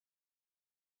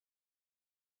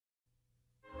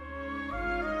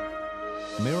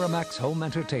Miramax Home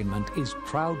Entertainment is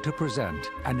proud to present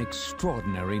an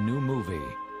extraordinary new movie.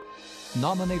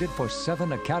 Nominated for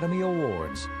 7 Academy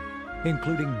Awards,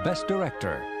 including Best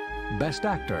Director, Best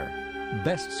Actor,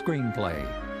 Best Screenplay,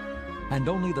 and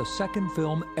only the second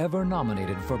film ever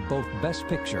nominated for both Best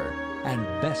Picture and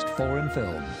Best Foreign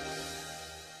Film.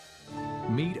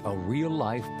 Meet a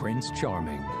real-life Prince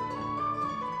Charming.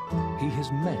 He has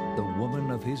met the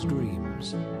woman of his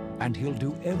dreams, and he'll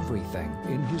do everything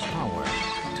in his power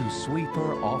to sweep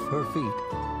her off her feet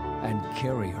and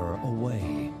carry her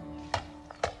away.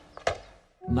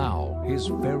 Now, his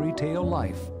fairy tale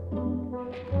life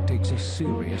takes a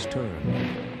serious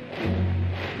turn.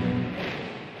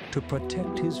 To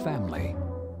protect his family,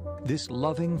 this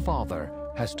loving father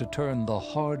has to turn the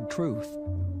hard truth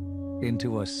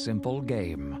into a simple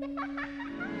game.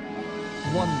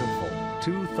 Wonderful.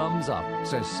 2 thumbs up,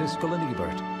 says Siskel and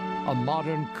Ebert. A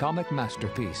modern comic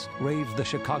masterpiece, raves the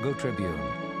Chicago Tribune.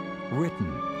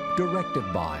 Written,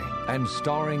 directed by, and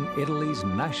starring Italy's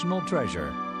national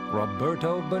treasure,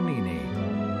 Roberto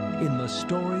Benigninin, in the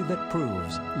story that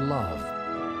proves love,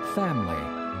 family,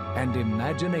 and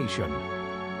imagination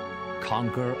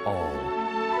conquer all.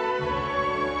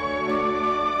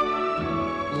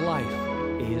 Life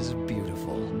is beautiful.